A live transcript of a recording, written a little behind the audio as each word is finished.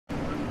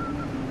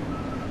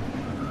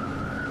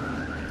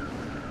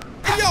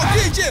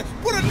DJ,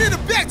 put a nigga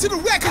back to the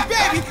record,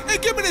 baby,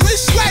 and give me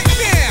this right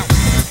now.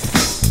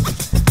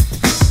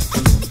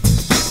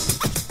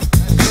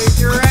 Take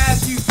your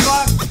ass, you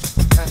fuck.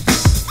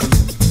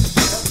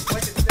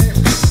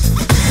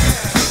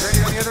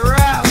 Ready on the other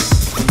route.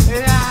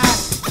 Yeah.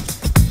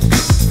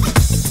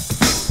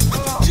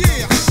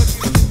 Yeah.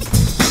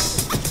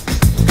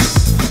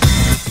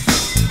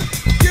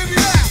 Give me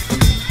that.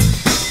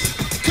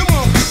 Come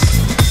on.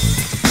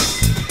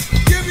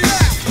 Give me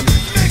that.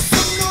 Make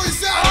some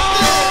noise out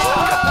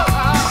there.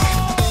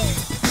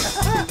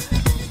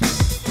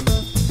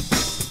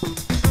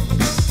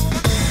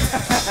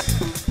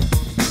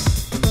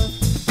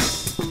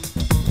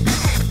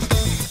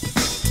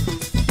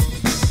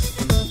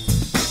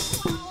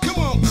 Come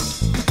on.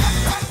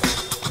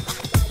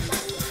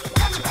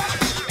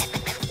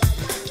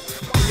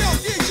 Yo,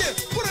 DJ,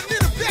 put a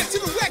nigga back to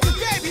the record,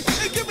 baby,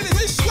 and give me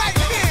this right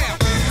now.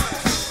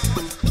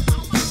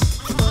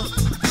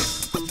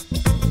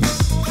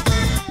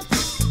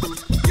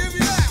 Give me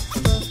that.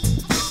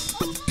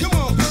 Come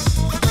on.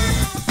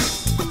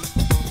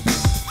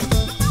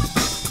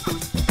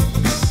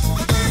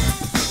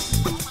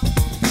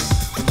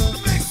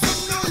 Make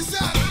some noise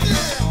out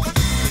there.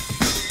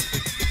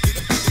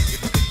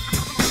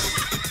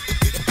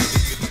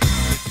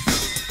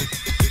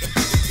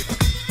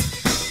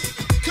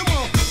 Come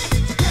on.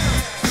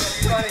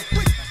 Right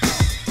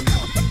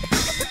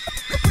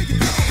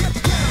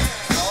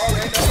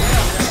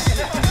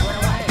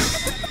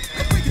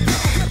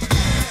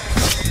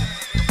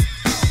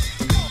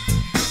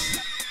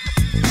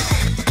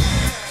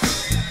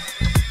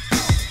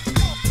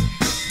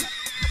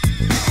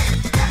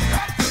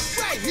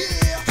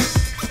here.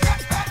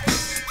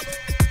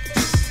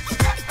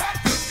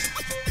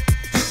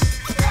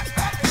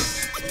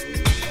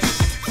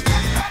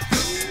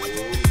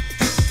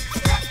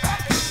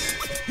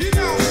 You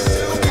know what to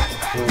do.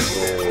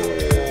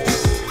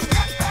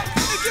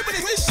 Hey, give me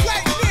this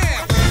right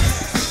now.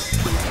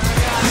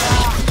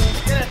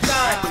 Get it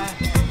done.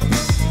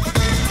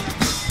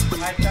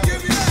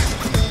 Give me that.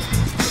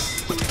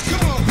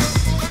 Come on.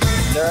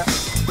 They're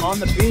on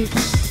the beach.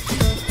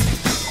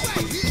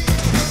 Right here.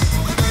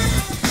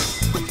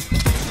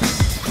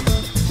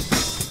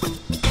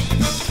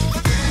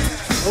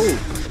 Oh.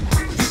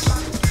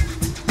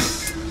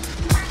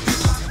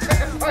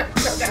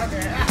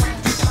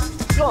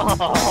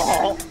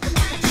 Oh.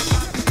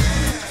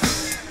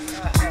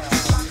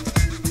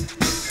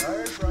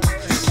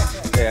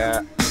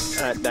 Yeah,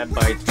 that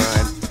bites,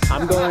 Brian.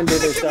 I'm going to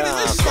this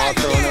fall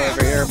throwing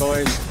over here,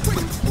 boys.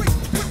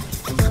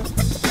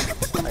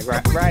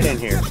 Like right in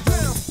here.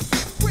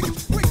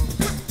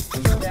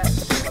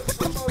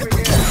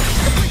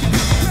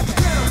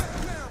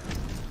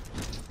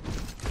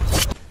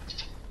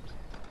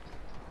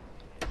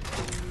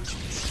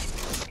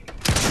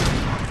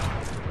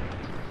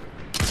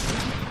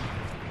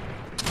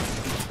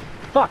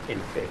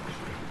 Fucking fish.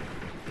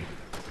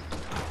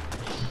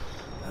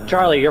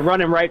 Charlie, you're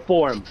running right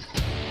for him.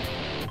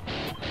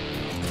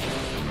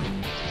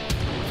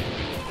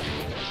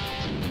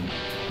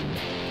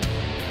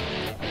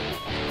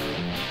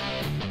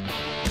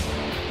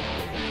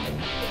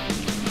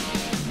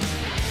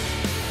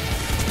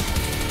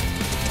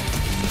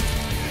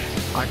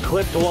 I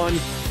clipped one.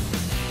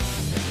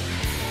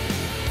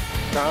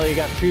 Charlie, you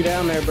got two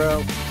down there,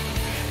 bro.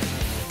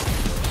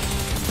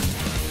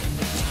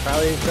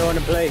 Charlie's going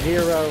to play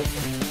hero.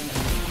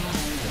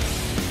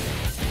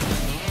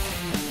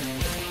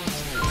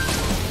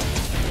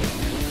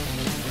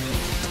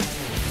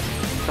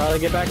 Charlie,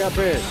 get back up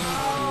here. Oh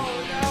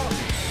no!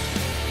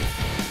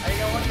 I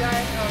got one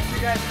guy,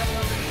 two guys coming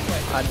over this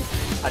way.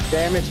 I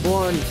damaged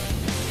one.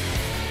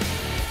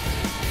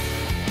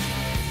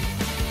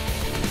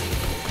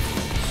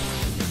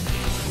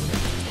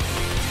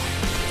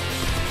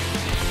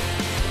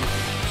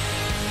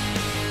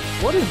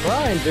 What is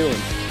Brian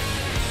doing?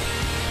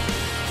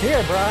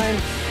 Here, Brian.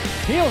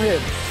 Heal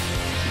him.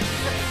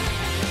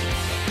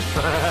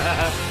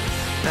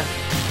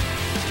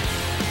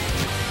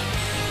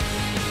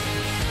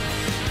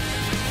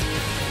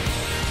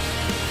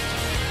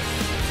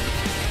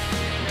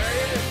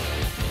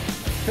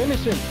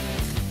 Finish him.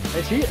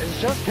 It's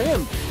just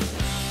him.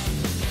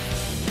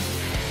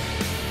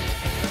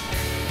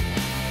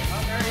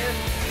 Oh, there he is.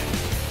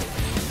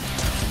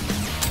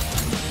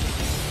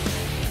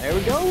 There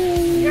we go.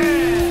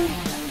 Yeah!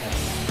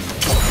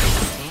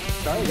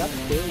 Sorry, got the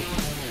kill.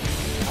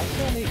 I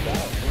still need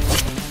that.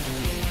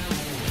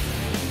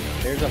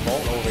 There's a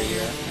vault over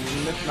here.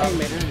 Hey,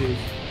 man,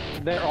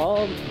 they're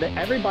all.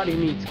 Everybody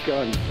needs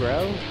guns,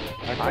 bro.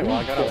 I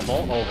got a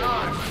vault over here.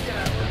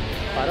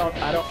 I don't.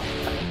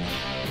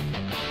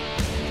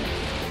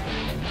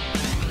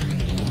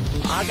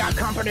 I got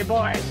company,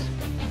 boys.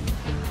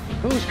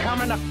 Who's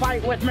coming to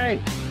fight with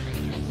me?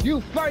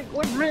 You fight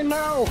with me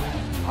now.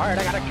 All right,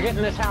 I gotta get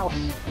in this house.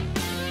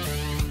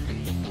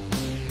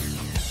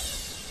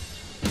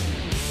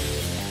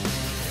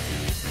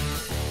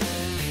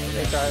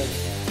 Hey, Charlie.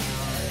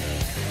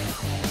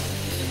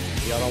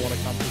 Y'all don't want to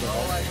come to the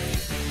vault?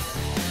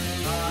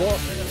 Well,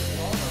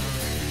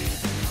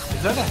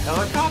 Is that a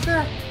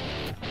helicopter?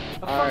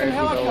 A fucking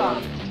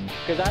helicopter.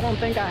 Because I don't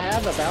think I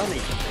have a bounty.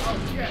 Oh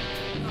shit.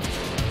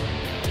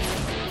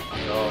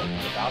 So,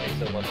 the bounty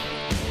still wasn't.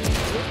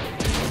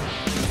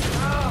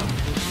 Oh.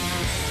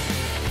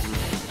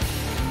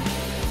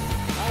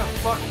 How the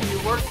fuck do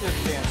you work this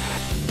thing?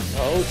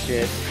 Oh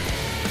shit.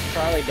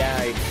 Charlie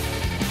died.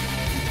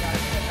 Gotta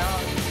get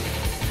out.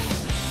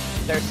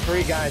 There's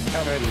 3 guys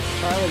coming.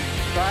 Charlie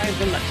drives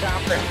in the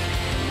chopper.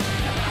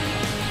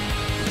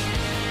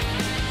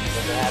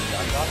 Does it have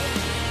guns on it?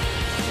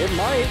 It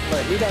might,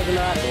 but he doesn't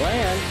know how to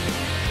land.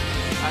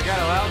 I got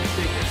a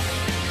loudspeaker.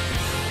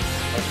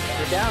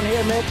 You're down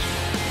here, Mitch.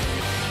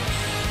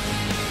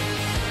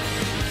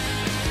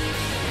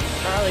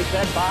 Charlie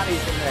said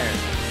bodies in there.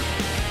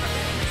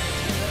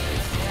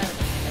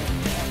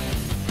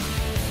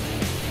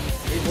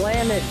 He's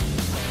landed.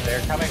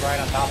 They're coming right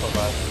on top of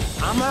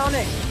us. I'm on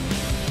it.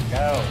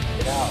 Go,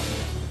 get out.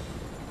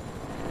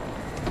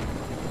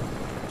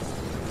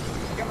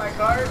 Get my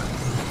card.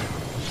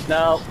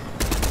 No.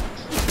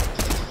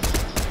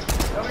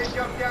 Somebody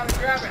jump down and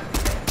grab it.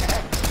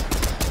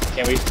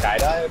 Can we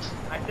skydive?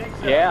 I think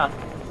so. Yeah.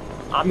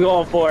 I'm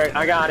going for it.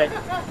 I got it.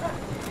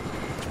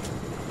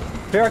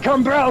 Here I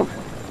come, bro.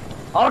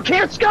 Oh, I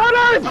can't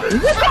skydive!